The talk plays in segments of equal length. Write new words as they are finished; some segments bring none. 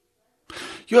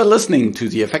You are listening to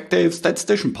the Effective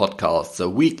Statistician Podcast, the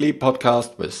weekly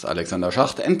podcast with Alexander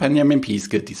Schacht and Benjamin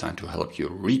Pieske, designed to help you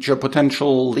reach your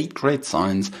potential, lead great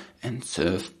science, and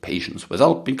serve patients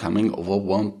without becoming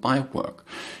overwhelmed by work.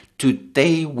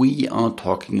 Today we are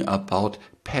talking about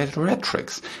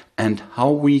paedriatics and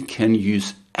how we can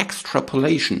use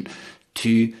extrapolation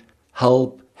to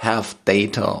help have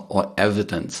data or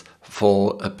evidence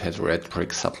for a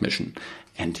pediatric submission.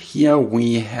 And here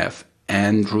we have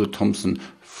Andrew Thomson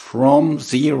from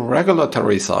the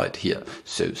regulatory side here.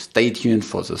 So stay tuned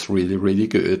for this really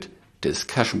good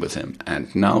discussion with him.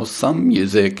 And now some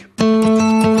music.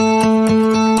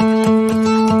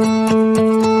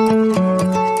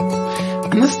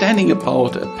 Understanding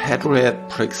about a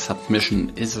pediatric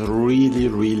submission is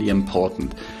really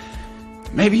important.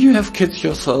 Maybe you have kids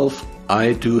yourself.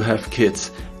 I do have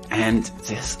kids. And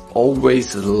there's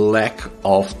always a lack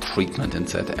of treatment in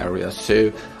that area.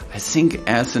 So I think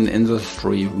as an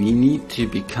industry, we need to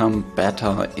become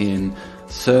better in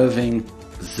serving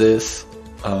this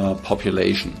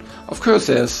population. Of course,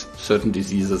 there's certain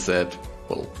diseases that,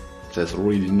 there's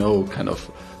really no kind of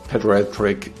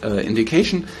pediatric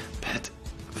indication, but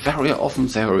very often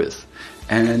there is.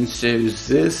 And so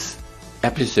this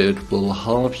episode will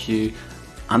help you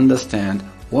understand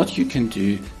what you can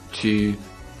do to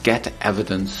get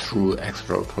evidence through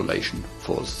extrapolation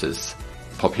for this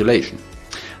population.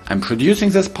 I'm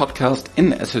producing this podcast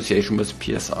in association with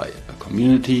PSI, a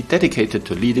community dedicated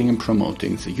to leading and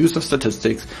promoting the use of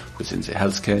statistics within the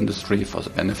healthcare industry for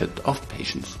the benefit of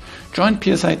patients. Join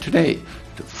PSI today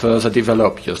to further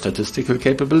develop your statistical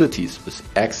capabilities with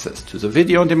access to the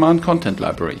video-on-demand content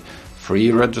library,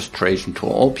 free registration to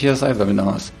all PSI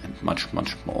webinars, and much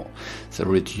more. The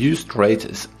reduced rate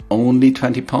is only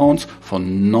 £20 for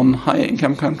non-high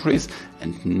income countries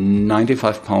and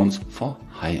 £95 for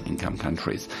high income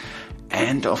countries.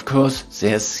 And of course,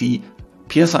 there's the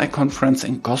PSI conference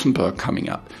in Gothenburg coming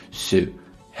up. So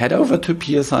head over to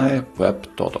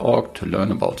psiweb.org to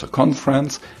learn about the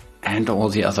conference and all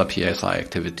the other PSI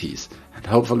activities. And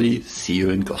hopefully see you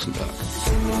in Gothenburg.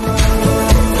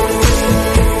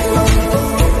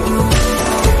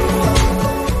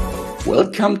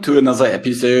 Welcome to another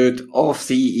episode of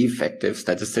The Effective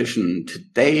Statistician.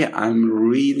 Today I'm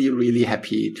really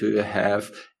happy to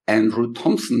have Andrew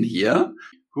Thomson here,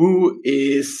 who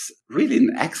is really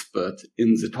an expert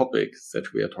in the topics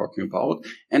that we are talking about.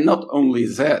 And not only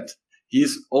that,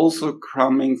 he's also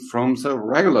coming from the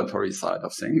regulatory side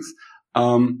of things,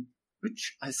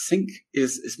 which I think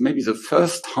is maybe the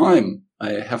first time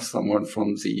I have someone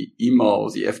from the EMA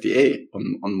or the FDA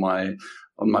on my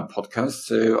podcast.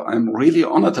 So I'm really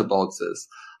honored about this.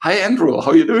 Hi, Andrew.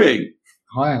 How are you doing?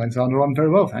 Hi, Alexander. I'm very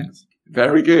well, thanks.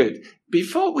 Very good.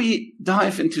 Before we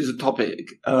dive into the topic,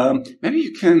 maybe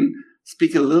you can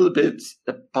speak a little bit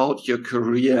about your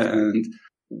career and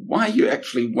why you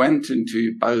actually went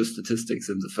into biostatistics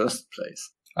in the first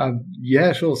place.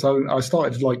 Yeah, sure. So I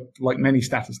started like many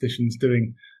statisticians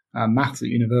doing maths at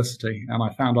university, and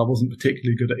I found I wasn't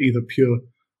particularly good at either pure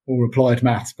or applied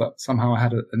maths, but somehow I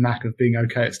had a knack of being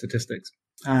okay at statistics.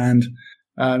 And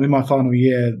in my final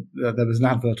year, there was an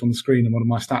advert on the screen in one of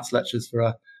my stats lectures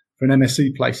for an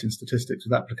MSc place in statistics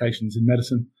with applications in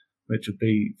medicine, which would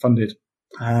be funded.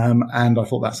 And I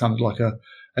thought that sounded like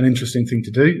an interesting thing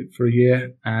to do for a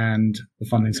year, and the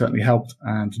funding certainly helped,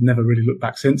 and never really looked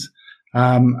back since.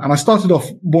 And I started off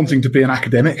wanting to be an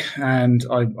academic, and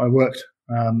I worked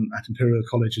at Imperial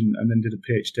College and then did a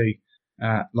PhD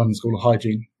at London School of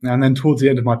Hygiene. And then towards the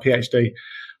end of my PhD,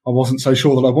 I wasn't so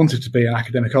sure that I wanted to be an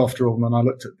academic after all, and I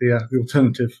looked at the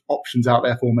alternative options out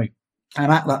there for me. And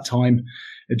at that time,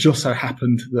 it just so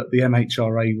happened that the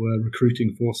MHRA were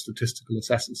recruiting for statistical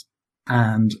assessors.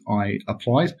 And I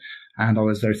applied, and I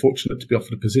was very fortunate to be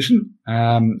offered a position.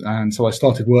 And so I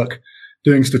started work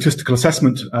doing statistical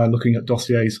assessment, looking at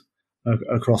dossiers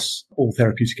across all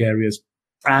therapeutic areas.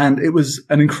 And it was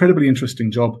an incredibly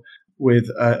interesting job with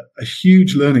a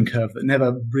huge learning curve that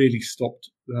never really stopped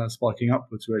spiking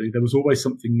upwards, really. There was always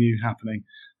something new happening.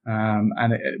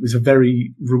 And it was a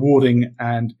very rewarding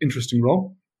and interesting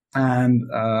role. And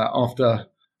after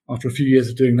a few years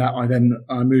of doing that,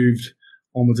 I moved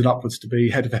onwards and upwards to be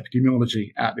head of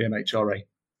epidemiology at the MHRA,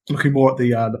 looking more at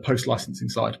the post-licensing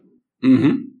side.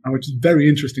 Mm-hmm. Which is very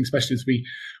interesting, especially as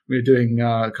we're doing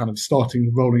kind of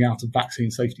starting rolling out of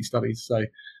vaccine safety studies. So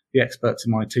the experts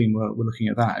in my team were looking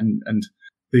at that, and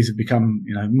these have become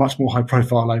much more high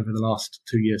profile over the last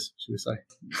 2 years, should we say?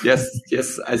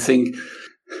 Yes. I think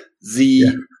the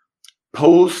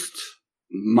post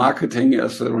marketing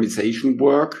authorization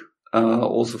work,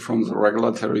 also from the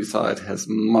regulatory side, has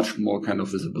much more kind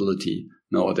of visibility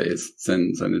nowadays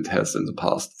than it has in the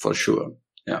past, for sure.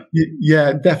 Yeah.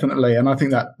 Yeah, definitely. And I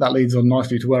think that leads on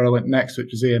nicely to where I went next,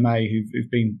 which is EMA, who've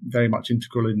been very much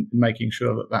integral in making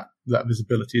sure that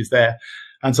visibility is there.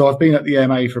 And so I've been at the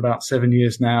EMA for about 7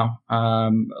 years now.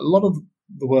 A lot of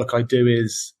the work I do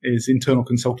is internal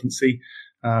consultancy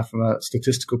from a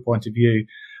statistical point of view,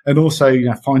 and also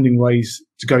finding ways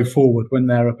to go forward when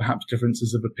there are perhaps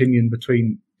differences of opinion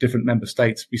between different member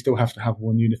states. We still have to have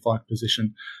one unified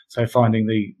position. So finding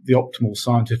the optimal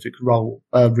scientific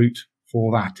route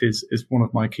for that is one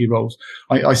of my key roles.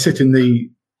 I sit in the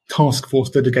task force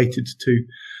dedicated to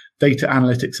data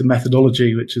analytics and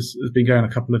methodology, which has been going a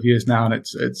couple of years now, and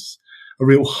it's a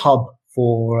real hub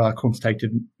for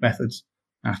quantitative methods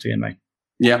at EMA.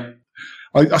 Yeah.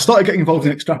 I started getting involved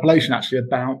in extrapolation actually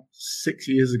about 6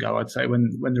 years ago, I'd say, when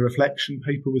the reflection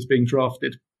paper was being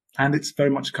drafted. And it's very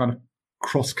much a kind of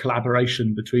cross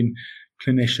collaboration between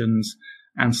clinicians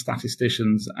and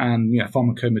statisticians and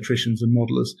pharmacometricians and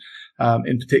modelers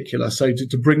in particular. So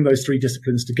to bring those three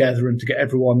disciplines together and to get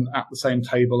everyone at the same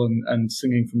table and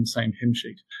singing from the same hymn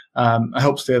sheet, I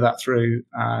helped steer that through.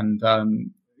 And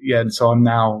and so I'm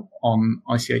now on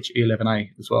ICH E11A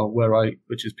as well,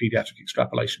 which is paediatric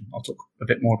extrapolation. I'll talk a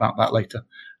bit more about that later.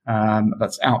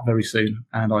 That's out very soon,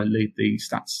 and I lead the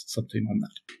stats subteam on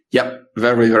that. Yeah,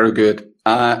 very, very good.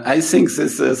 I think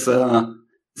this is a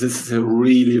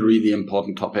really, really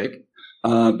important topic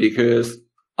because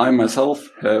I myself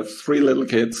have 3 little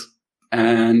kids,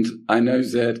 and I know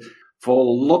that for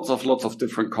lots of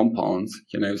different compounds,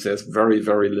 there's very,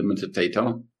 very limited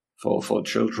data for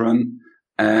children.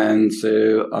 And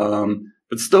so,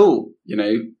 but still,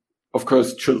 of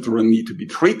course, children need to be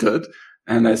treated.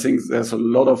 And I think there's a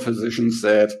lot of physicians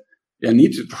that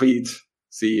need to treat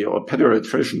or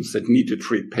pediatricians that need to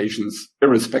treat patients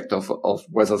irrespective of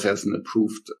whether there's an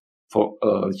approved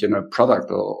product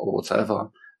or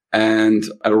whatever. And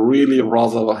I really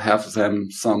rather have them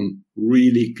some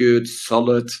really good,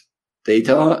 solid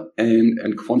data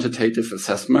and quantitative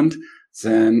assessment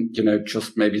than,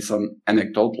 just maybe some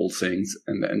anecdotal things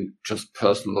and just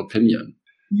personal opinion.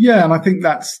 Yeah. And I think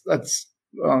that's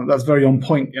very on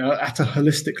point. At a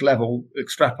holistic level,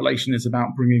 extrapolation is about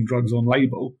bringing drugs on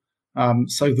label,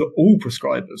 so that all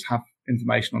prescribers have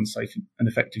information on safe and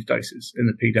effective doses in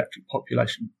the pediatric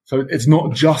population. So it's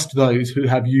not just those who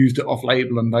have used it off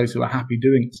label and those who are happy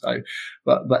doing so,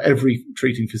 but every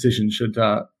treating physician should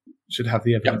have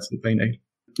the evidence that they need.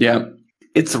 Yeah.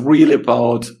 It's really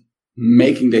about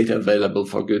making data available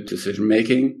for good decision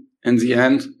making in the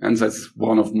end. And that's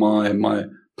one of my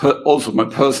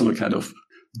personal kind of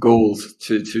goals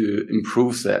to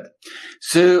improve that.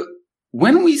 So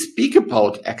when we speak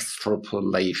about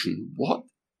extrapolation, what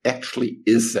actually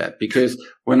is that? Because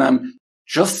when I'm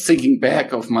just thinking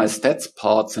back of my stats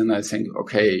parts and I think,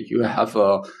 okay,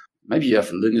 maybe you have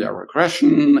a linear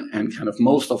regression and kind of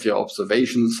most of your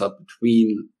observations are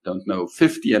between,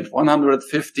 50 and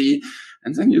 150.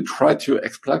 And then you try to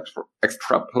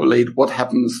extrapolate what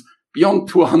happens beyond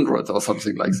 200 or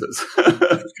something like this.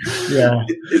 Yeah.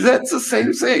 Is that the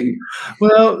same thing?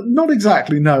 Well, not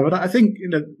exactly, no. But I think,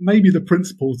 maybe the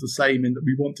principle is the same in that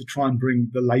we want to try and bring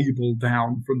the label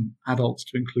down from adults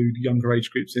to include younger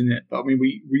age groups in it. But I mean,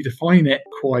 we define it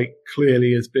quite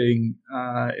clearly as being,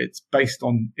 it's based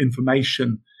on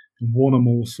information in one or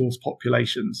more source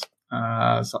populations,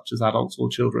 such as adults or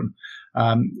children,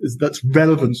 that's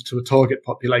relevant to a target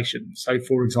population. So,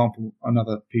 for example,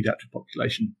 another pediatric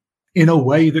population, in a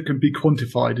way that can be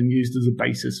quantified and used as a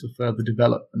basis for further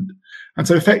development. And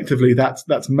so effectively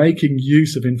that's making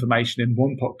use of information in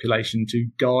one population to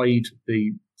guide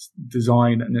the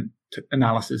design and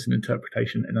analysis and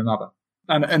interpretation in another.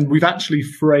 And we've actually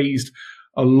phrased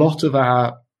a lot of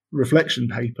our reflection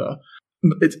paper,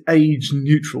 it's age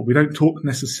neutral. We don't talk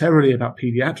necessarily about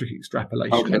pediatric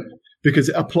extrapolation because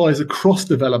it applies across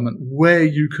development where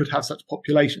you could have such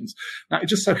populations. Now, it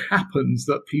just so happens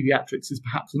that pediatrics is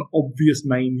perhaps an obvious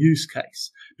main use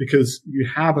case because you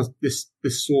have this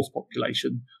source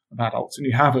population of adults and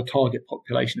you have a target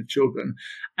population of children,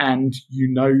 and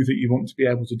you know that you want to be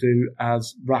able to do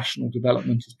as rational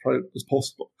development as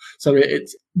possible. So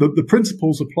it's the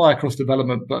principles apply across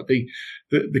development, but the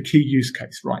key use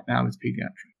case right now is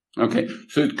pediatric. Okay,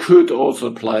 so it could also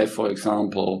apply, for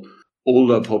example,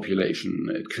 older population.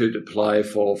 It could apply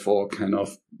for kind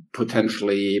of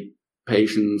potentially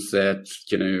patients that,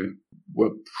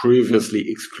 were previously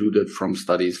excluded from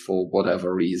studies for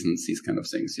whatever reasons, these kind of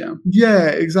things. Yeah. Yeah,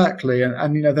 exactly.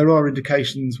 And there are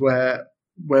indications where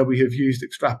we have used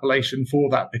extrapolation for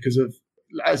that because of,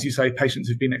 as you say, patients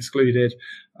who've been excluded.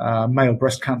 Male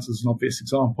breast cancer is an obvious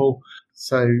example.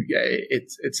 So yeah,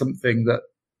 it's something that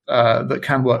that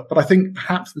can work. But I think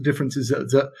perhaps the difference is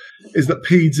that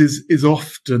PEDS is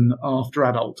often after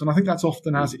adults. And I think that's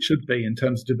often as it should be in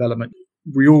terms of development.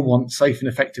 We all want safe and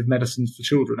effective medicines for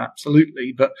children,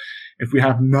 absolutely. But if we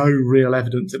have no real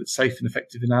evidence that it's safe and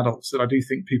effective in adults, then I do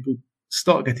think people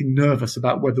start getting nervous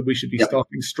about whether we should be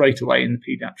starting straight away in the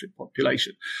pediatric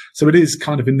population. So it is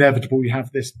kind of inevitable you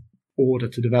have this order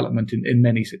to development in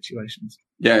many situations.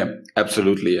 Yeah,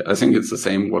 absolutely. I think it's the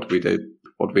same what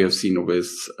we have seen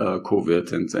with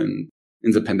COVID and then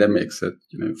in the pandemics that,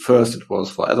 first it was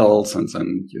for adults and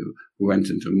then you went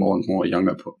into more and more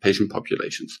younger patient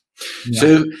populations. Yeah.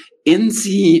 So in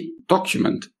the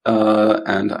document,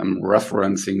 and I'm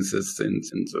referencing this in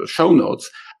the show notes,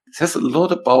 it says a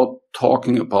lot about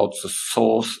talking about the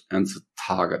source and the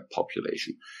target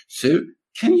population. So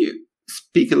can you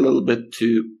speak a little bit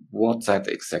to what that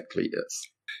exactly is?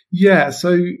 Yeah,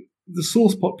 so the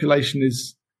source population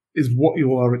is what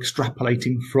you are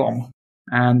extrapolating from,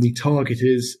 and the target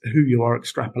is who you are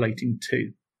extrapolating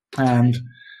to. And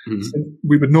so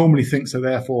we would normally think, so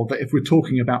therefore, that if we're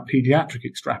talking about pediatric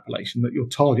extrapolation, that your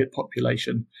target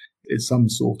population is some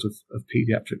sort of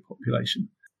pediatric population.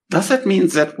 Does that mean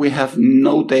that we have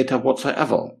no data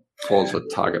whatsoever for the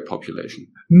target population?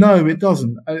 No, it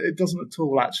doesn't. It doesn't at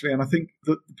all, actually. And I think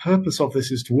that the purpose of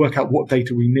this is to work out what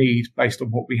data we need based on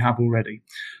what we have already.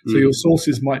 So your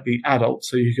sources might be adults,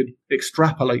 so you could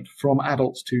extrapolate from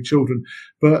adults to children.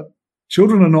 But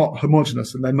children are not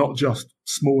homogenous, and they're not just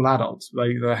small adults.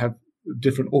 They have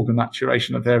different organ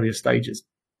maturation at various stages.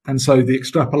 And so the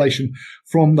extrapolation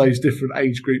from those different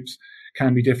age groups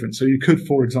can be different. So you could,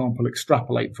 for example,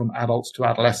 extrapolate from adults to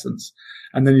adolescents,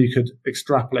 and then you could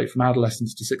extrapolate from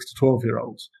adolescents to 6 to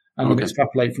 12-year-olds, and then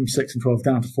extrapolate from 6 and 12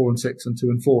 down to 4 and 6 and 2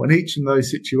 and 4. In each of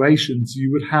those situations, you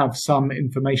would have some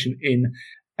information in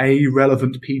a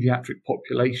relevant pediatric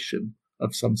population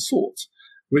of some sort,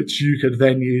 which you could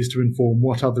then use to inform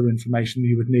what other information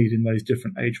you would need in those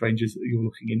different age ranges that you're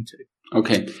looking into.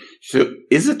 Okay. So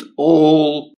is it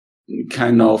all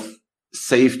kind of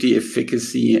safety,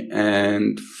 efficacy,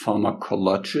 and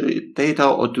pharmacology data,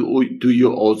 or do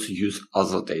you also use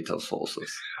other data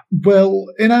sources? Well,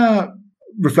 in our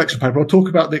reflection paper, I'll talk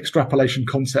about the extrapolation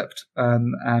concept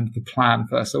and the plan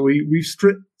first. So we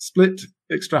split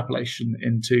extrapolation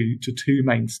into two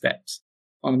main steps.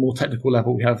 On a more technical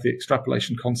level, we have the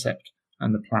extrapolation concept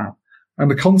and the plan. And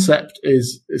the concept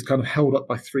is kind of held up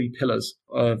by three pillars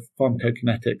of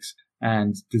pharmacokinetics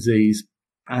and disease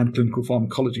and clinical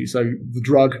pharmacology. So the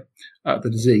drug, the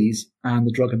disease, and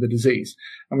the drug and the disease.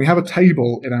 And we have a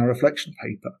table in our reflection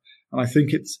paper. And I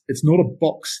think it's not a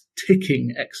box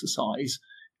ticking exercise.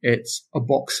 It's a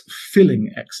box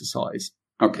filling exercise.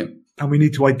 Okay. And we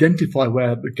need to identify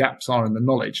where the gaps are in the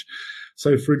knowledge.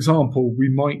 So, for example, we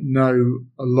might know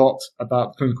a lot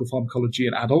about clinical pharmacology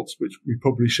in adults, which we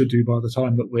probably should do by the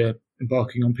time that we're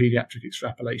embarking on pediatric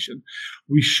extrapolation.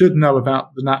 We should know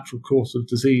about the natural course of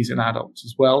disease in adults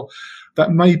as well.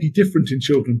 That may be different in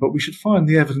children, but we should find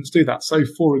the evidence to do that. So,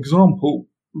 for example,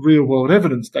 real-world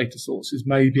evidence data sources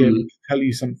may be able to tell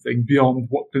you something beyond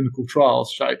what clinical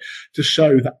trials show, to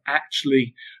show that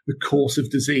actually the course of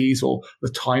disease or the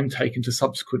time taken to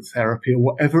subsequent therapy or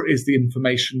whatever is the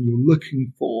information you're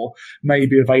looking for may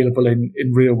be available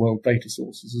in real-world data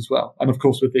sources as well. And of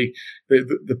course with the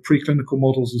preclinical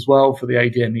models as well for the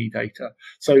ADME data.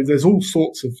 So there's all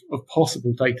sorts of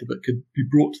possible data that could be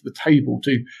brought to the table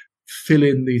to fill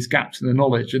in these gaps in the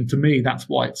knowledge. And to me, that's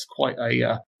why it's quite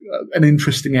an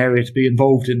interesting area to be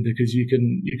involved in, because you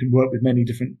can work with many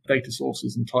different data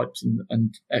sources and types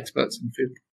and experts in the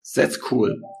field. That's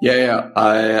cool. Yeah.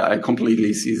 I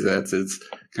completely see that. It's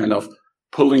kind of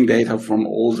pulling data from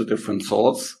all the different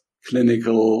sorts: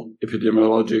 clinical,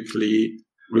 epidemiologically,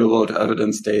 real-world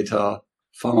evidence data,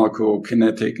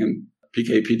 pharmacokinetic and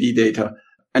PK/PD data,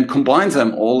 and combine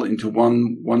them all into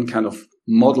one kind of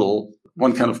model,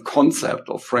 one kind of concept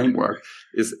or framework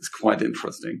is quite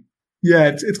interesting.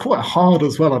 Yeah, it's quite hard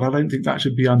as well, and I don't think that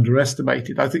should be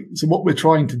underestimated. I think so. What we're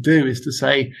trying to do is to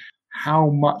say,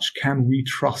 how much can we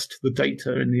trust the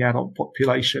data in the adult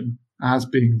population as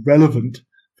being relevant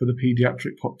for the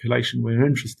pediatric population we're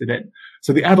interested in?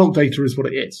 So the adult data is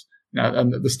what it is,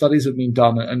 and the studies have been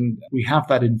done, and we have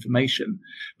that information.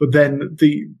 But then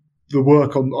the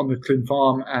work on the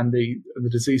ClinPharm and the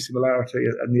disease similarity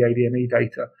and the ADME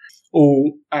data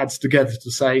all adds together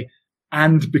to say,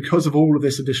 and because of all of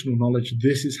this additional knowledge,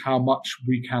 this is how much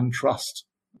we can trust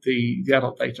the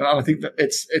adult data. And I think that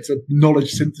it's a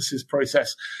knowledge synthesis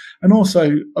process, and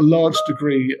also a large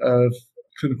degree of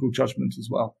clinical judgment as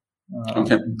well.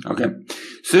 Okay.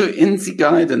 So in the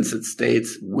guidance, it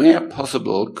states, where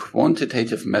possible,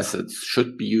 quantitative methods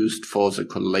should be used for the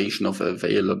collation of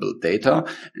available data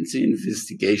and the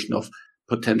investigation of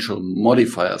potential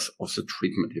modifiers of the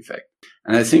treatment effect.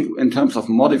 And I think in terms of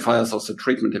modifiers of the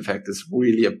treatment effect is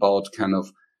really about kind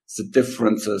of the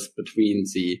differences between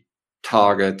the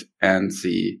target and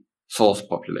the source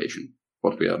population,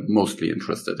 what we are mostly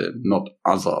interested in, not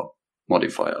other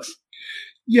modifiers.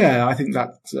 Yeah, I think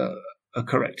that's a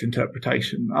correct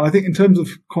interpretation. And I think in terms of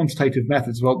quantitative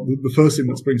methods, well, the first thing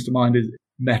that springs to mind is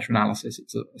meta-analysis.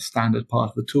 It's a standard part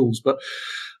of the tools. But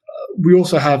we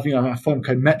also have, our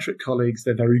pharmacometric colleagues.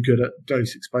 They're very good at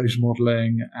dose exposure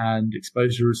modeling and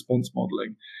exposure response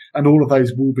modeling. And all of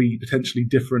those will be potentially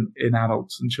different in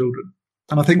adults and children.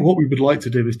 And I think what we would like to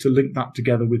do is to link that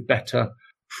together with better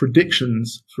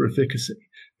predictions for efficacy,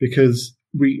 because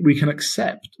we can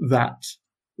accept that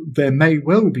there may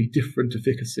well be different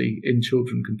efficacy in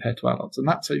children compared to adults. And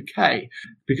that's okay,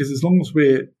 because as long as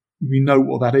we know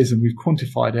what that is and we've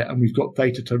quantified it and we've got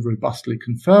data to robustly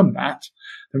confirm that,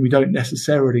 then we don't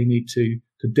necessarily need to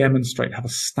demonstrate, have a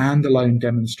standalone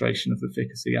demonstration of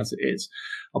efficacy as it is.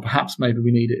 Or perhaps maybe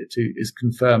we need it to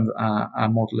confirm that our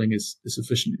modeling is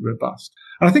sufficiently robust.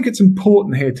 And I think it's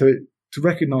important here to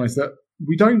recognize that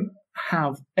we don't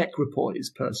have equipoise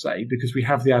per se, because we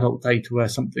have the adult data where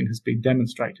something has been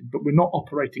demonstrated, but we're not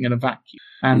operating in a vacuum.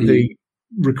 And the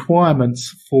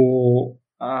requirements for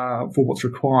what's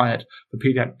required for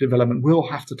pediatric development will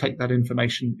have to take that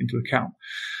information into account.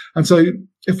 And so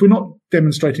if we're not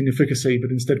demonstrating efficacy, but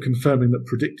instead confirming that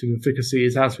predictive efficacy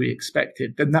is as we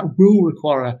expected, then that will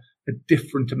require a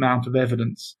different amount of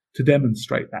evidence to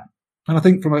demonstrate that. And I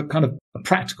think from a kind of a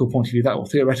practical point of view, that, or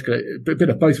theoretical, a bit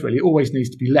of both really, it always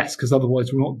needs to be less, because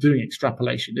otherwise we're not doing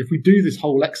extrapolation. If we do this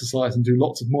whole exercise and do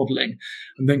lots of modeling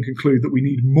and then conclude that we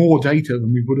need more data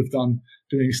than we would have done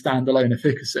doing standalone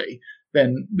efficacy,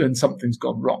 then something's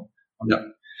gone wrong.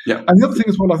 Yeah. And the other thing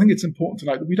as well, I think it's important to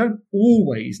note that we don't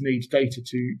always need data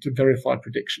to verify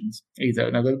predictions either.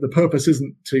 Now, the purpose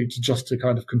isn't to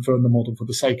kind of confirm the model for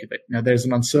the sake of it. Now, there's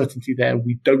an uncertainty there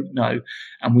we don't know,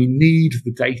 and we need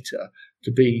the data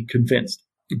to be convinced.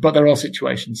 But there are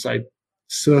situations, so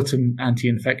certain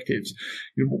anti-infectives,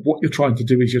 what you're trying to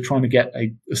do is you're trying to get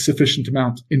a sufficient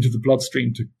amount into the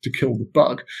bloodstream to kill the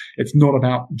bug. It's not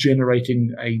about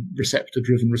generating a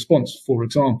receptor-driven response, for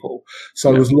example.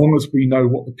 So as long as we know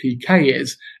what the PK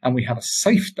is and we have a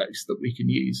safe dose that we can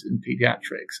use in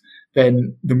pediatrics,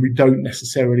 then we don't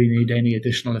necessarily need any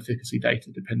additional efficacy data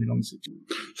depending on the situation.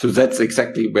 So that's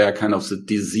exactly where kind of the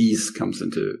disease comes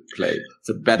into play.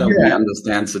 The better we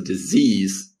understand the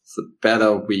disease, the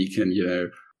better we can,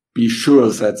 be sure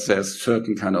that there's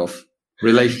certain kind of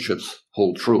relationships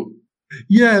hold true.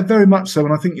 Yeah, very much so.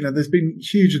 And I think, there's been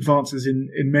huge advances in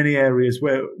many areas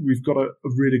where we've got a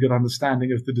really good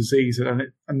understanding of the disease, and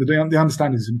the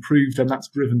understanding has improved, and that's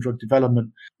driven drug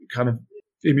development, kind of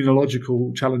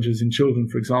immunological challenges in children,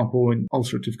 for example, in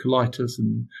ulcerative colitis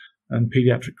and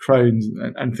pediatric Crohn's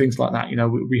and things like that.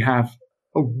 We have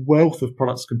a wealth of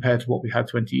products compared to what we had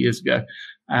 20 years ago,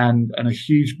 and a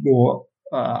huge more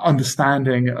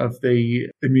understanding of the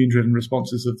immune-driven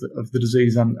responses of the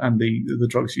disease and the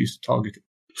drugs used to target it.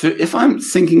 So if I'm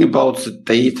thinking about the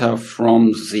data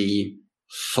from the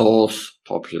source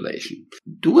population,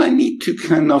 do I need to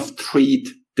kind of treat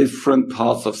different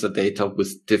parts of the data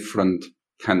with different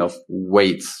kind of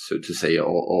weights, so to say,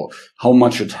 or how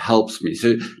much it helps me?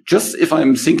 So just if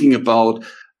I'm thinking about,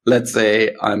 let's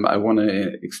say I want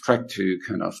to extract to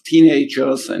kind of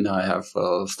teenagers and I have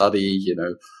a study,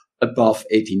 above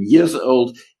 18 years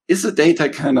old, is the data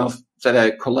kind of that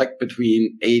I collect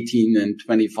between 18 and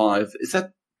 25, is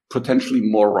that potentially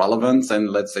more relevant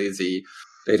than, let's say, the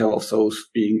data of those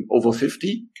being over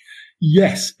 50?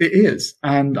 Yes, it is.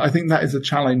 And I think that is a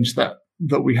challenge that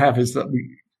we have, is that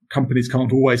companies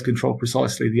can't always control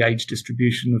precisely the age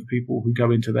distribution of people who go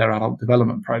into their adult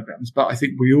development programs. But I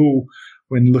think we all,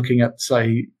 when looking at,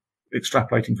 say,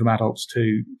 extrapolating from adults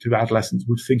to adolescents,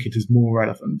 would think it is more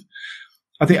relevant.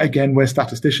 I think, again, where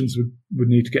statisticians would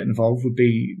need to get involved would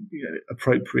be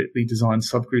appropriately designed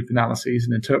subgroup analyses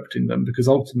and interpreting them, because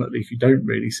ultimately, if you don't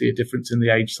really see a difference in the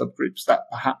age subgroups, that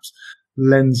perhaps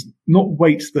lends not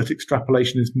weight that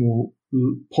extrapolation is more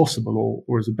possible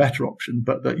or is a better option,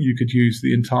 but that you could use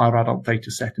the entire adult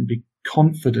data set and be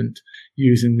confident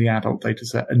using the adult data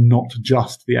set and not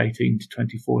just the 18 to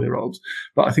 24 year olds.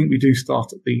 But I think we do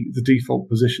start at the default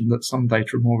position that some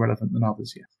data are more relevant than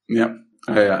others. Yeah.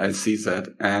 I see that.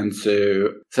 And so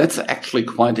that's actually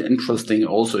quite interesting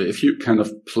also if you kind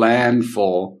of plan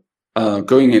for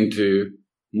going into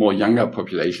more younger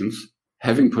populations.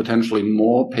 having potentially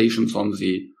more patients on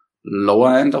the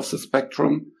lower end of the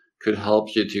spectrum could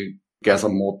help you to gather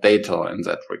more data in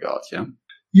that regard, yeah?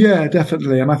 Yeah,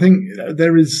 definitely. And I think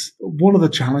there is one of the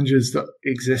challenges that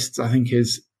exists, I think,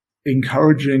 is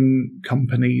encouraging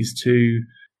companies to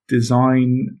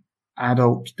design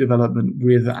adult development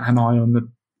with an eye on the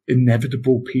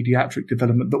inevitable pediatric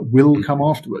development that will come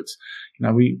afterwards.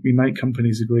 We make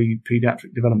companies agree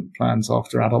pediatric development plans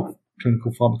after adult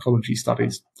clinical pharmacology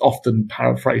studies, often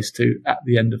paraphrased to at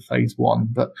the end of phase 1,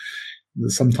 but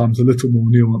there's sometimes a little more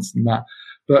nuance than that.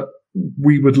 But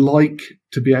we would like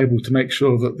to be able to make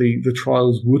sure that the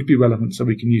trials would be relevant so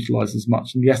we can utilize as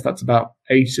much. And yes, that's about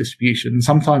age distribution. And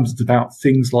sometimes it's about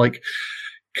things like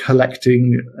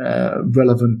collecting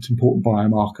relevant, important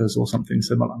biomarkers or something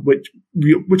similar,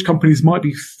 which companies might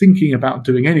be thinking about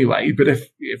doing anyway. But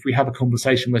if we have a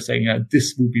conversation, we're saying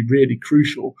this will be really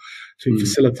crucial to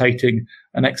facilitating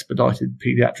an expedited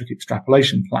pediatric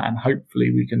extrapolation plan.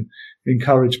 Hopefully, we can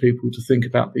encourage people to think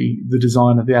about the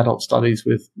design of the adult studies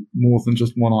with more than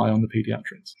just one eye on the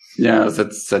pediatrics. Yeah,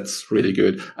 that's really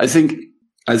good. I think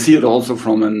I see it also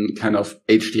from a kind of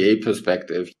HTA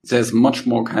perspective. There's much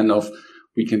more kind of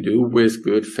we can do with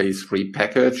good phase 3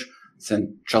 package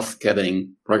than just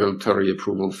getting regulatory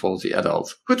approval for the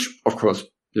adults, which of course,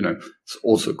 it's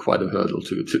also quite a hurdle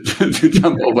to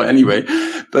jump over anyway.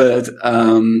 But,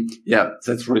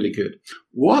 that's really good.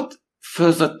 What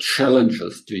further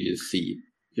challenges do you see?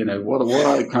 What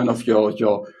are kind of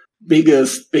your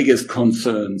biggest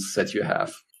concerns that you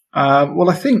have? Well,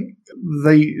 I think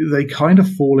they kind of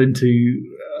fall into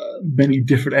many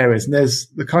different areas, and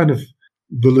there's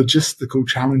the logistical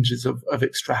challenges of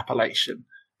extrapolation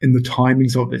in the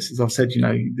timings of this. As I've said,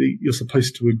 you're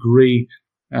supposed to agree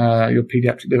your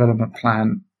pediatric development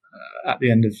plan at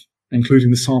the end of,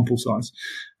 including the sample size,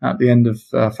 at the end of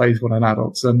phase 1 in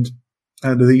adults. And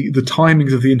the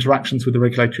timings of the interactions with the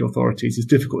regulatory authorities is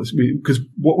difficult because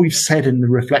what we've said in the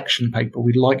reflection paper,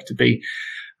 we'd like to be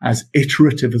as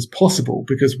iterative as possible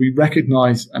because we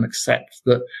recognize and accept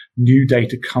that new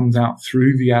data comes out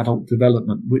through the adult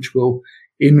development, which will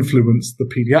influence the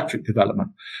pediatric development.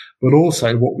 But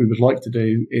also what we would like to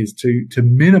do is to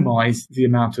minimize the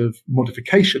amount of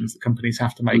modifications that companies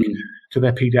have to make to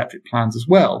their pediatric plans as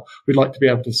well. We'd like to be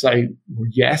able to say, well,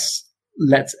 yes,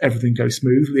 let everything go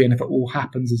smoothly. And if it all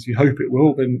happens as you hope it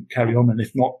will, then carry on. And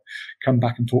if not, come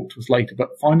back and talk to us later.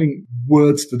 But finding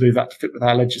words to do that to fit with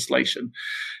our legislation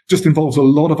just involves a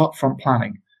lot of upfront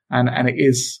planning. And it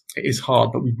is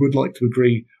hard, but we would like to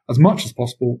agree as much as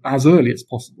possible, as early as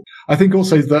possible. I think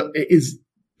also that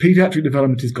pediatric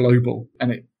development is global,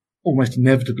 and it almost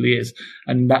inevitably is.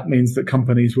 And that means that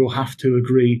companies will have to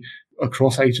agree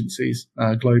across agencies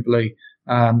globally.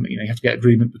 You have to get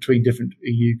agreement between different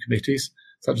EU committees,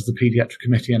 such as the Paediatric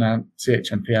Committee and our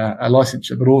CHMP, our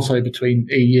licensure, but also between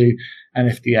EU and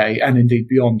FDA and indeed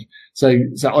beyond. So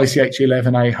ICH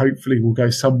 11A hopefully will go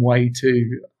some way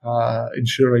to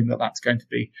ensuring that that's going to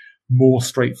be more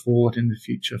straightforward in the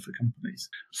future for companies.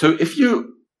 So if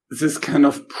this kind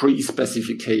of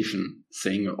pre-specification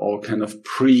thing or kind of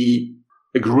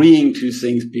agreeing to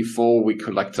things before we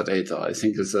collect the data, I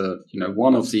think is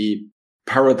one of the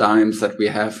paradigms that we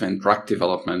have in drug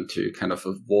development to kind of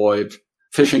avoid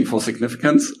fishing for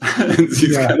significance and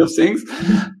these kind of things.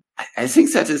 I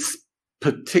think that is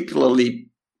particularly,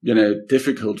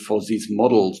 difficult for these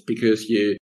models because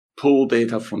you pull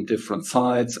data from different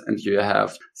sites and you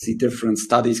have the different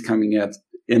studies coming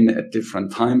in at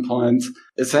different time points.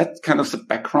 Is that kind of the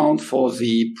background for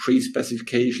the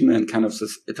pre-specification and kind of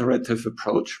this iterative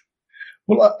approach?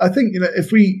 Well, I think,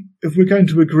 if we're going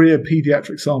to agree a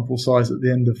pediatric sample size at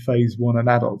the end of phase 1 in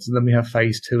adults, and then we have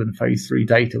phase 2 and phase 3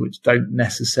 data, which don't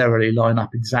necessarily line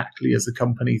up exactly as the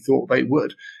company thought they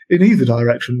would in either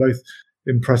direction, both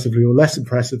impressively or less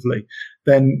impressively,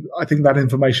 then I think that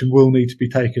information will need to be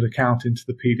taken account into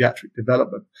the pediatric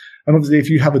development. And obviously, if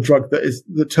you have a drug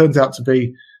that turns out to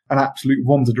be an absolute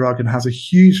wonder drug and has a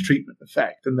huge treatment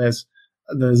effect, and there's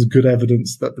good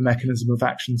evidence that the mechanism of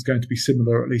action is going to be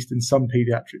similar, at least in some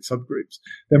pediatric subgroups,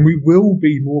 then we will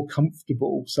be more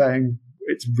comfortable saying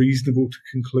it's reasonable to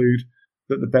conclude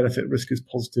that the benefit risk is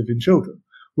positive in children.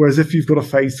 Whereas if you've got a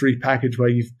phase 3 package where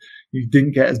you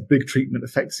didn't get as big treatment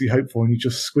effects as you hoped for and you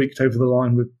just squeaked over the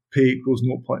line with P equals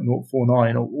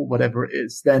 0.049 or whatever it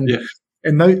is, then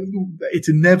it's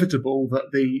inevitable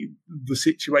that the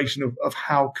situation of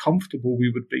how comfortable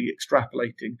we would be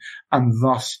extrapolating and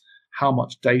thus how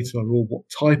much data or what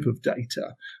type of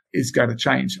data is going to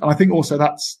change. And I think also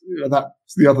that's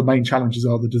the other main challenges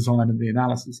are the design and the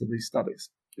analysis of these studies.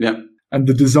 Yeah. And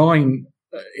the design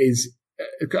is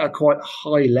at quite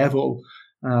high level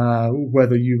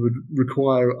whether you would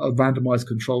require a randomized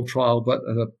controlled trial but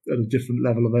at a different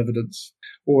level of evidence,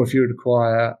 or if you would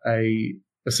require a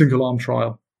single-arm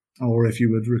trial, or if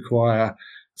you would require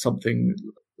something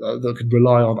that could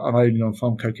rely on only on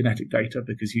pharmacokinetic data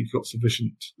because you've got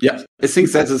sufficient. Yeah, I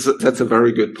think that's a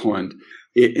very good point.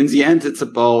 In the end, it's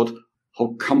about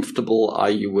how comfortable are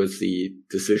you with the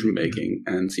decision making,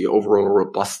 and the overall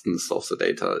robustness of the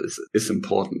data is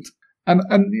important. And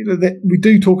we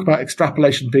do talk about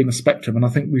extrapolation being a spectrum, and I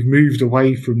think we've moved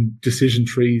away from decision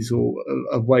trees or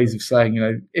ways of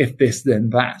saying, if this, then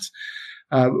that.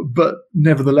 But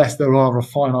nevertheless, there are a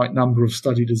finite number of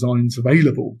study designs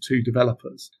available to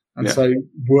developers. And so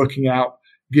working out,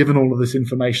 given all of this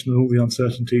information and all the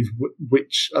uncertainties,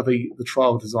 which are the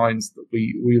trial designs that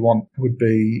we want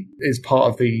is part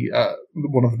of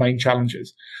one of the main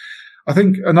challenges. I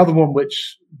think another one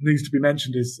which needs to be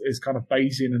mentioned is kind of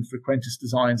Bayesian and frequentist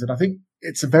designs. And I think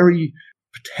it's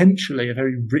potentially a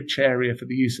very rich area for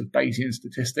the use of Bayesian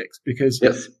statistics, because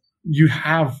you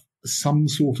have some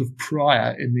sort of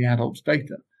prior in the adult's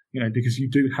data, because you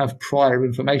do have prior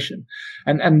information.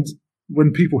 And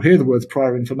when people hear the words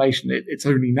prior information, it's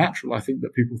only natural, I think,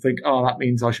 that people think, that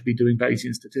means I should be doing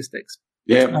Bayesian statistics.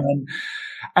 Yeah.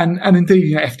 And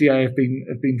indeed, FDA have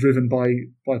been driven by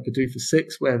PDUFA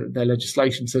 6, where their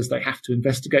legislation says they have to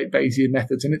investigate Bayesian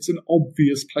methods, and it's an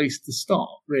obvious place to start,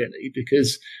 really,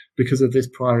 because of this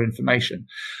prior information.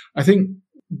 I think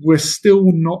we're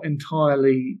still not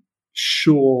entirely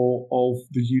sure of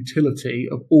the utility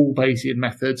of all Bayesian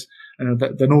methods, and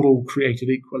that they're not all created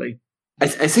equally. I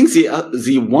think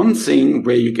the one thing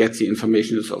where you get the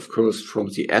information is, of course, from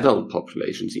the adult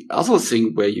population. The other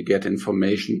thing where you get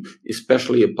information,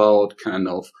 especially about kind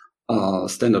of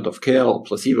standard of care or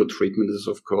placebo treatment, is,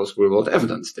 of course, real-world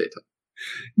evidence data.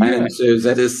 Yeah. And so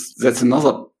that's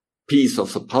another piece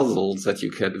of the puzzle that you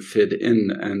can fit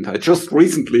in. And I just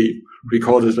recently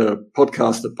recorded a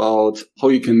podcast about how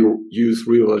you can use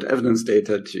real-world evidence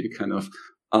data to kind of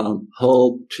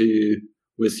help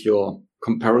with your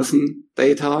comparison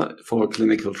data for a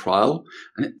clinical trial.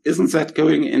 And isn't that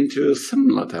going into a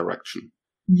similar direction?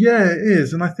 Yeah, it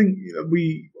is. And I think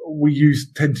we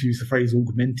tend to use the phrase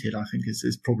augmented, I think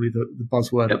is probably the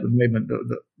buzzword at the moment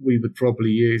that we would probably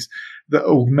use. That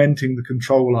augmenting the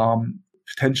control arm,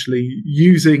 potentially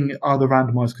using other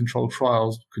randomized control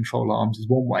arms is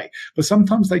one way, but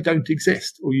sometimes they don't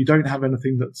exist, or you don't have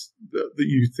anything that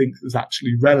you think is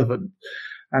actually relevant.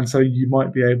 And so you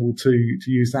might be able to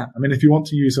use that. I mean, if you want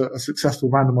to use a successful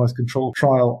randomized control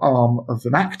trial arm of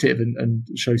an active and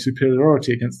show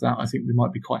superiority against that, I think we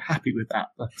might be quite happy with that.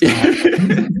 But,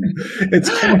 it's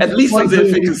at least on the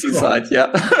efficacy side, yeah.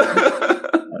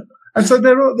 And so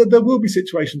there will be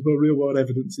situations where real world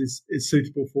evidence is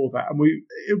suitable for that. And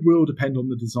it will depend on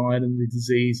the design and the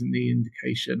disease and the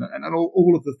indication and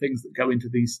all of the things that go into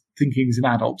these thinkings in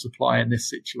adults apply in this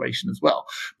situation as well.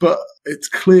 But it's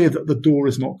clear that the door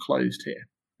is not closed here,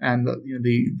 and that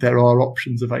there are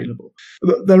options available.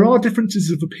 There are differences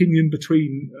of opinion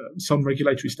between some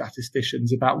regulatory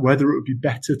statisticians about whether it would be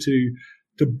better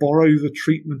to borrow the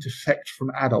treatment effect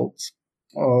from adults,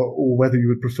 or whether you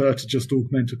would prefer to just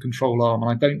augment a control arm.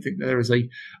 And I don't think there is a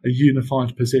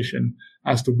unified position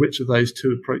as to which of those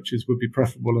two approaches would be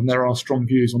preferable. And there are strong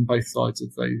views on both sides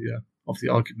of the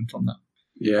argument on that.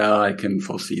 Yeah, I can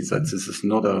foresee that this is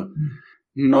not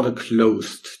a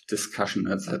closed discussion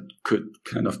that could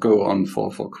kind of go on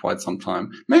for quite some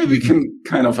time. Maybe we can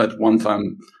kind of at one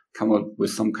time come up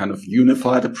with some kind of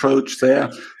unified approach there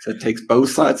that takes both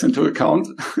sides into account.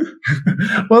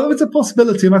 Well, it's a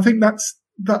possibility. And I think that's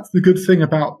the good thing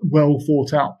about well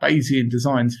thought out Bayesian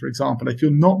designs, for example. If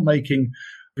you're not making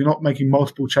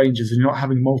multiple changes and you're not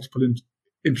having multiple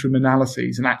interim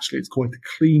analyses, and actually it's quite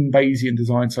a clean Bayesian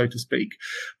design, so to speak,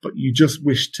 but you just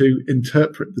wish to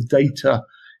interpret the data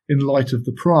in light of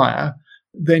the prior,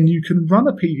 then you can run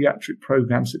a pediatric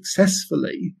program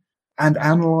successfully and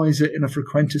analyze it in a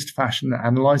frequentist fashion,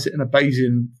 analyze it in a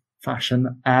Bayesian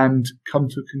fashion, and come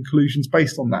to conclusions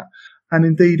based on that. And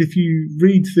indeed, if you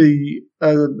read the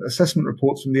assessment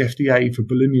reports from the FDA for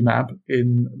belimumab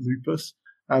in lupus,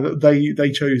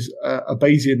 they chose a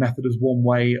Bayesian method as one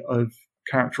way of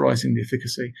characterizing the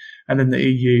efficacy. And in the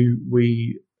EU,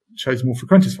 we chose a more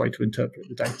frequentist way to interpret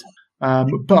the data.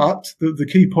 But the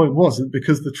key point was that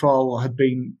because the trial had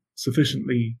been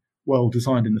sufficiently well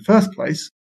designed in the first place,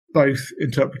 both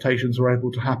interpretations were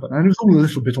able to happen. And it was all a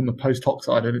little bit on the post hoc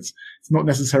side, and it's not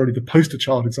necessarily the poster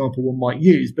child example one might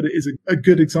use, but it is a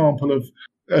good example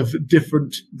of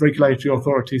different regulatory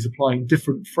authorities applying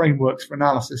different frameworks for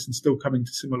analysis and still coming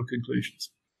to similar conclusions.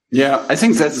 Yeah, I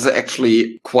think that is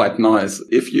actually quite nice.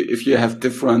 If you have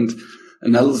different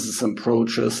analysis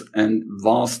approaches and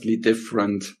vastly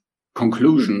different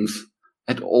conclusions,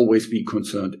 I'd always be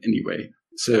concerned anyway.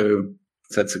 So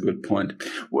that's a good point.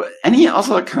 Any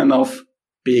other kind of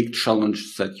big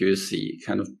challenge that you see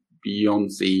kind of beyond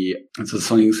the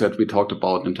things that we talked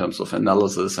about in terms of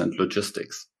analysis and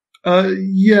logistics?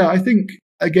 Yeah, I think,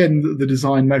 again, the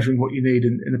design measuring what you need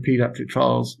in the pediatric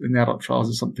trials, in the adult trials,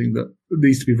 is something that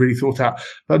needs to be really thought out.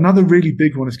 But another really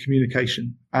big one is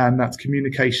communication. And that's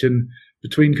communication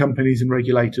between companies and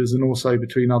regulators, and also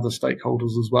between other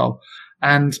stakeholders as well.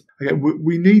 And again,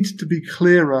 we need to be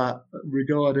clearer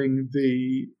regarding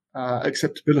the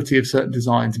acceptability of certain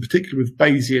designs, in particular with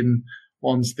Bayesian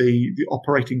ones, the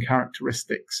operating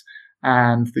characteristics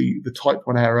and the type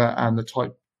 1 error and the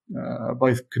type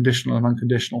both conditional and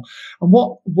unconditional, and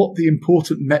what the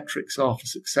important metrics are for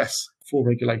success for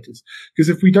regulators. Because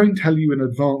if we don't tell you in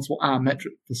advance what our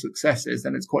metric for success is,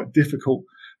 then it's quite difficult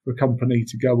for a company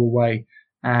to go away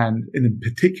and, in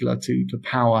particular, to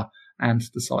power and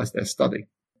to size their study.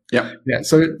 Yeah.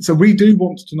 So we do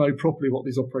want to know properly what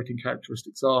these operating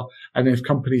characteristics are, and if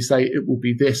companies say it will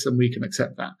be this, and we can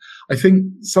accept that. I think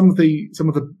some of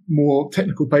the more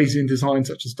technical Bayesian designs,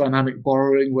 such as dynamic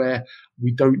borrowing, where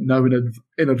we don't know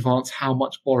in advance how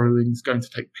much borrowing is going to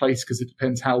take place because it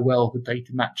depends how well the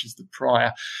data matches the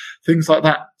prior. Things like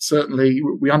that, certainly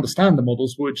we understand the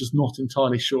models, but we're just not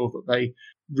entirely sure that they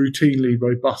routinely,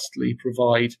 robustly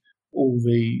provide all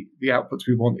the outputs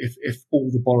we want if all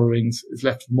the borrowings is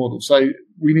left to the model. So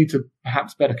we need to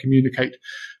perhaps better communicate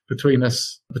between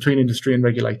industry and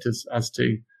regulators as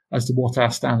to what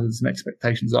our standards and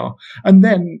expectations are. And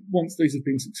then once these have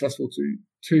been successful,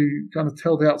 to kind of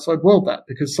tell the outside world that,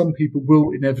 because some people will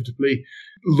inevitably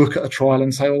look at a trial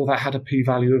and say, oh, that had a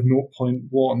p-value of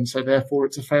 0.1, so therefore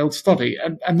it's a failed study.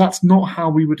 And that's not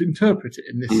how we would interpret it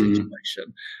in this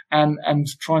situation. And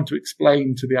trying to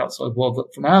explain to the outside world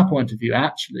that from our point of view,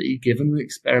 actually, given the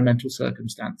experimental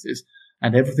circumstances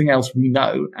and everything else we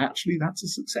know, actually that's a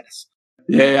success.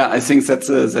 Yeah, I think that's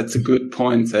a good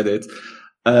point, that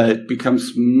it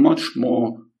becomes much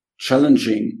more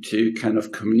challenging to kind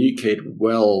of communicate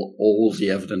well all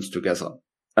the evidence together.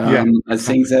 I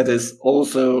think that is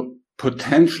also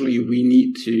potentially we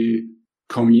need to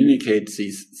communicate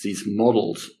these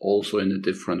models also in a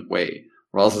different way,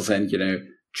 rather than,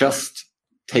 just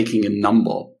taking a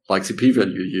number like the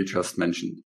p-value you just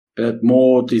mentioned, but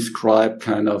more describe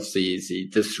kind of the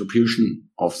distribution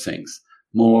of things.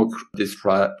 More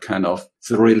describe kind of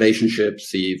the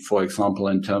relationships, for example,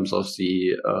 in terms of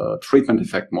the treatment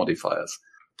effect modifiers.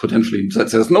 Potentially,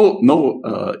 that there's no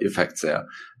effects there,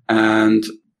 and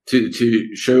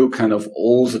to show kind of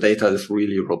all the data is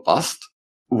really robust.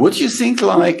 Would you think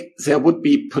like there would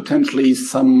be potentially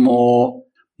some more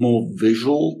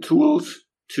visual tools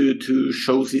to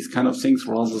show these kind of things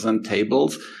rather than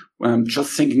tables?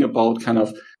 Just thinking about kind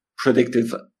of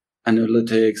predictive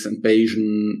analytics and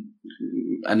Bayesian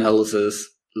analysis,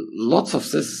 lots of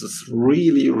this is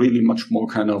really, really much more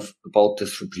kind of about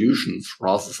distributions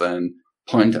rather than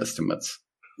point estimates.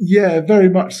 Yeah, very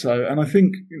much so. And I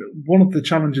think one of the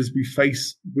challenges we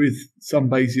face with some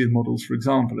Bayesian models, for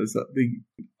example, is that the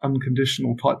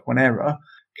unconditional type 1 error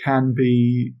can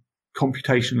be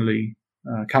computationally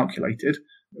calculated,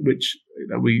 which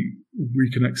we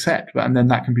can accept, and then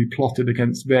that can be plotted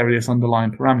against various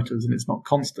underlying parameters, and it's not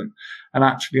constant. And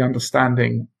actually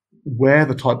understanding where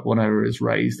the type 1 error is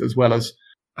raised, as well as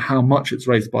how much it's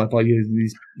raised by using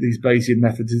these Bayesian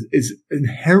methods, is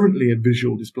inherently a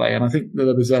visual display. And I think that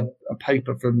there was a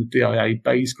paper from the DIA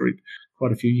Bayes group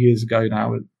quite a few years ago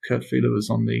now, with Kurt Fieler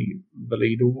was on the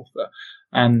lead author,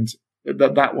 and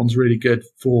that one's really good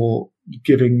for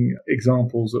giving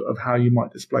examples of how you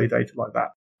might display data like that.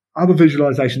 Other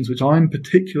visualizations which I'm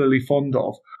particularly fond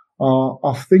of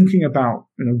are thinking about,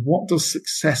 what does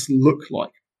success look like?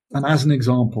 And as an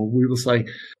example, we will say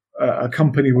a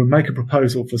company will make a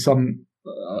proposal for some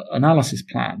analysis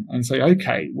plan and say,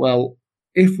 okay, well,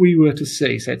 if we were to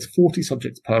see, say it's 40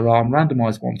 subjects per arm,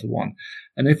 randomized 1-to-1,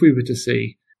 and if we were to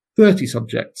see 30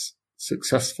 subjects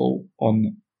successful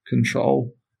on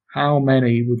control, how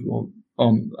many would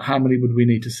we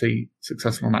need to see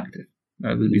successful on active?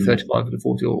 There'd be 35 to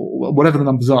 40 or whatever the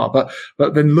numbers are.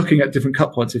 But then looking at different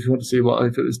cut points, if you want to see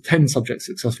if it was 10 subjects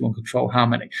successful on control, how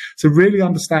many? So really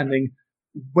understanding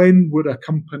when would a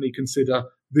company consider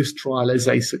this trial as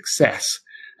a success?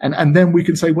 And then we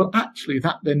can say, well, actually,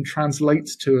 that then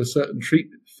translates to a certain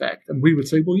treatment effect. And we would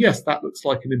say, well, yes, that looks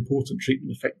like an important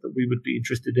treatment effect that we would be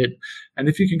interested in. And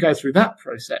if you can go through that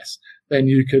process, then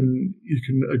you can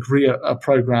agree a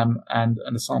program and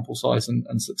a sample size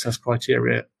and success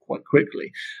criteria quite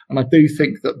quickly. And I do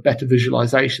think that better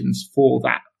visualizations for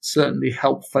that certainly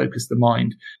help focus the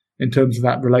mind in terms of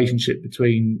that relationship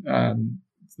between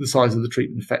the size of the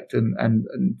treatment effect and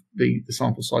the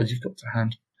sample size you've got to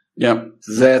hand. Yeah,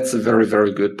 that's a very,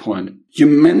 very good point. You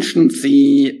mentioned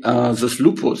this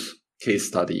lupus case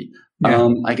study. Yeah.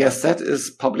 I guess that is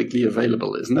publicly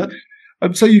available, isn't it?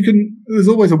 So there's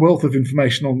always a wealth of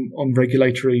information on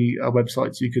regulatory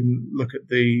websites. You can look at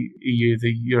the EU,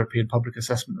 the European Public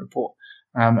Assessment Report,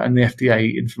 and the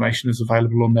FDA information is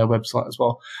available on their website as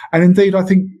well. And indeed, I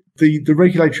think the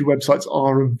regulatory websites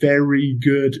are a very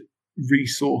good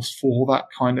resource for that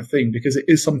kind of thing, because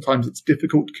sometimes it's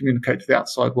difficult to communicate to the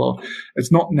outside world.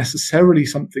 It's not necessarily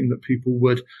something that people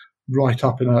would write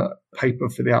up in a paper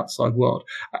for the outside world.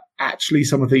 Actually,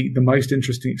 some of the most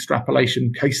interesting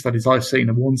extrapolation case studies I've seen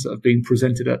are ones that have been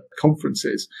presented at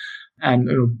conferences. And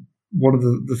one of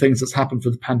the things that's happened for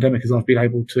the pandemic is I've been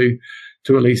able to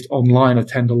at least online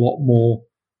attend a lot more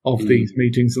of these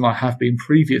meetings than I have been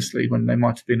previously when they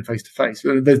might have been face-to-face.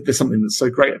 There's something that's so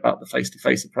great about the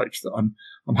face-to-face approach that I'm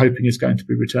hoping is going to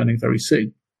be returning very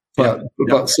soon. But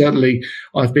certainly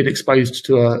I've been exposed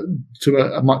to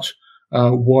a much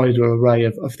wider array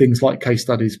of things like case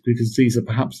studies, because these are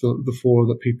perhaps the fora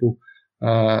that people,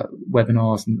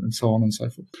 webinars and so on and so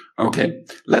forth. Okay,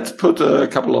 let's put a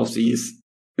couple of these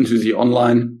into the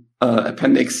online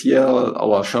appendix here,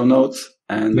 our show notes,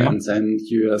 and then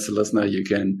you as a listener, you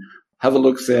can have a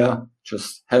look there.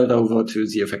 Just head over to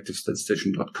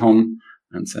theeffectivestatistician.com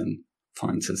and then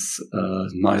find this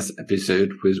nice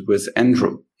episode with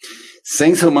Andrew.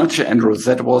 Thanks so much, Andrew.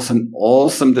 That was an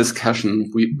awesome discussion.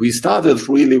 We started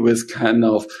really with kind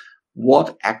of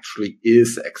what actually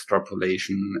is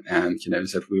extrapolation, and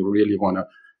that we really want to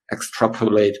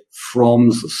extrapolate from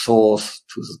the source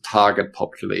to the target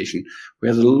population. We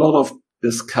had a lot of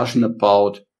discussion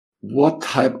about what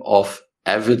type of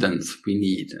evidence we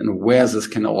need and where this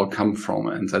can all come from,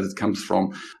 and that it comes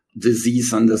from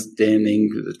disease understanding,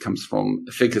 it comes from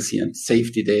efficacy and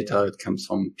safety data, it comes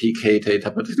from PK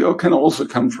data, but it can also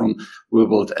come from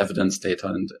real-world evidence data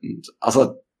and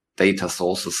other data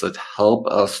sources that help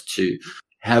us to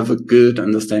have a good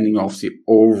understanding of the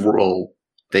overall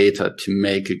data to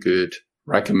make a good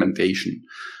recommendation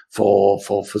for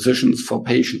physicians, for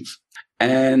patients.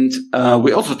 And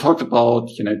we also talked about,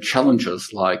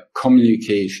 challenges like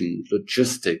communication,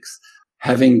 logistics,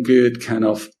 having good kind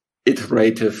of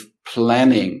iterative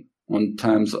planning on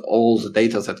terms of all the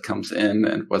data that comes in,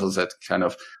 and whether that kind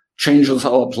of changes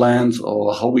our plans,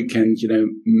 or how we can,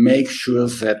 make sure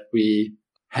that we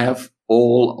have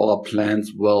all our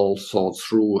plans well thought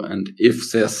through. And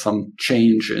if there's some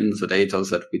change in the data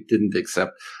that we didn't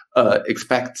expect,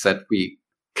 that we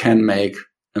can make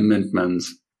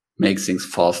amendments, make things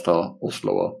faster or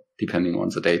slower, depending on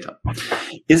the data.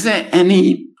 Is there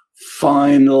any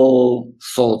final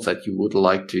thoughts that you would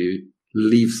like to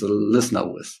leave the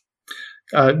listener with?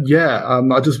 I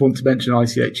just want to mention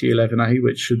ICHE 11A,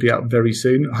 which should be out very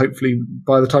soon. Hopefully,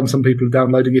 by the time some people are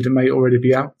downloading it, it may already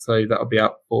be out. So that'll be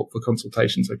out for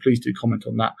consultation. So please do comment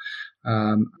on that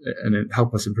and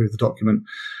help us improve the document.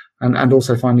 And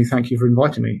also, finally, thank you for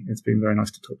inviting me. It's been very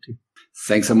nice to talk to you.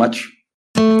 Thanks so much.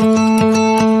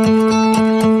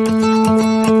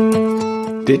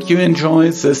 Did you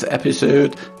enjoy this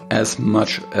episode as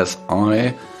much as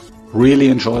I really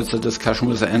enjoyed the discussion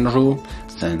with Andrew?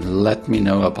 Then let me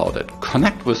know about it.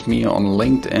 Connect with me on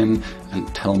LinkedIn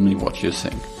and tell me what you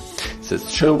think. This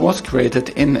show was created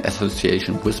in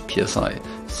association with PSI.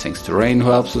 Thanks to Rain, who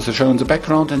helps with the show in the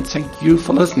background, and thank you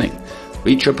for listening.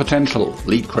 Reach your potential,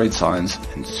 lead great science,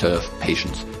 and serve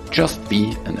patients. Just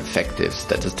be an effective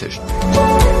statistician.